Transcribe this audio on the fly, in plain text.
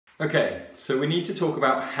Okay, so we need to talk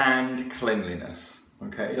about hand cleanliness.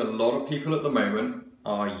 Okay, a lot of people at the moment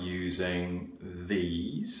are using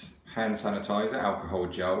these hand sanitizer, alcohol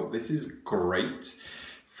gel. This is great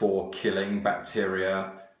for killing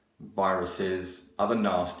bacteria, viruses, other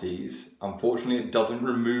nasties. Unfortunately, it doesn't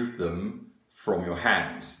remove them from your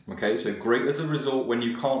hands. Okay, so great as a result when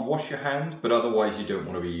you can't wash your hands, but otherwise you don't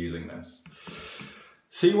want to be using this.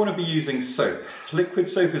 So you want to be using soap. Liquid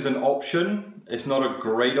soap is an option. It's not a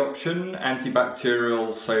great option.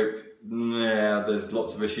 Antibacterial soap, yeah, there's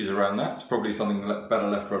lots of issues around that. It's probably something better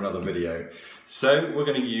left for another video. So we're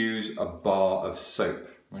going to use a bar of soap.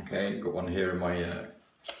 Okay, got one here in my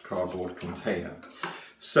cardboard container.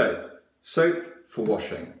 So, soap for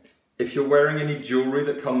washing. If you're wearing any jewellery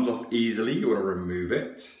that comes off easily, you want to remove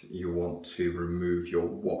it. You want to remove your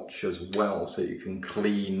watch as well so you can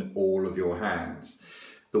clean all of your hands.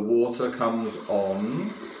 The water comes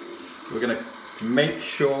on. We're going to make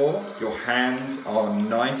sure your hands are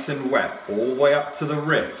nice and wet, all the way up to the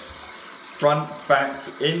wrist. Front, back,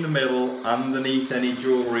 in the middle, underneath any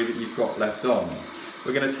jewellery that you've got left on.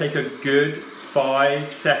 We're going to take a good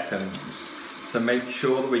 5 seconds to make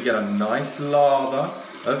sure that we get a nice lather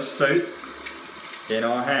of soap in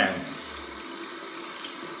our hands.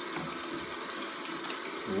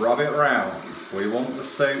 Rub it round. We want the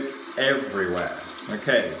soap everywhere.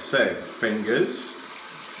 Okay, so fingers.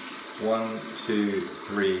 1, 2,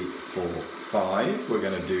 3, 4, 5. We're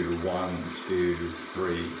going to do 1, 2,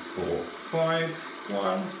 3, 4, 5.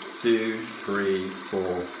 1, 2, 3, 4,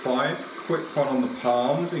 5. Quick one on the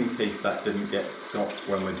palms in case that didn't get got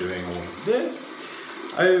when we're doing all of this.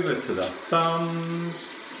 Over to the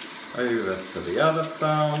thumbs, over to the other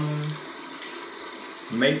thumb.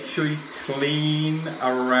 Make sure you clean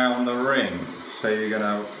around the ring. So you're going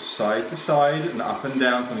to side to side and up and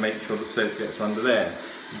down to make sure the soap gets under there.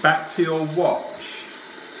 Back to your watch.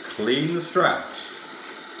 Clean the straps.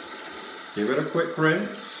 Give it a quick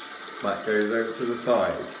rinse. That goes over to the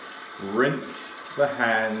side. Rinse the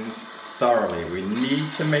hands thoroughly. We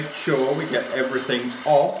need to make sure we get everything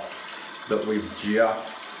off that we've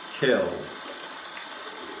just killed.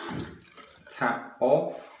 Tap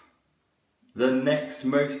off. The next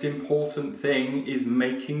most important thing is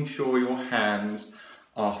making sure your hands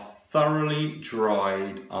are thoroughly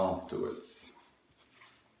dried afterwards.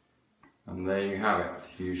 And there you have it.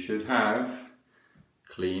 You should have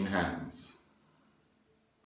clean hands.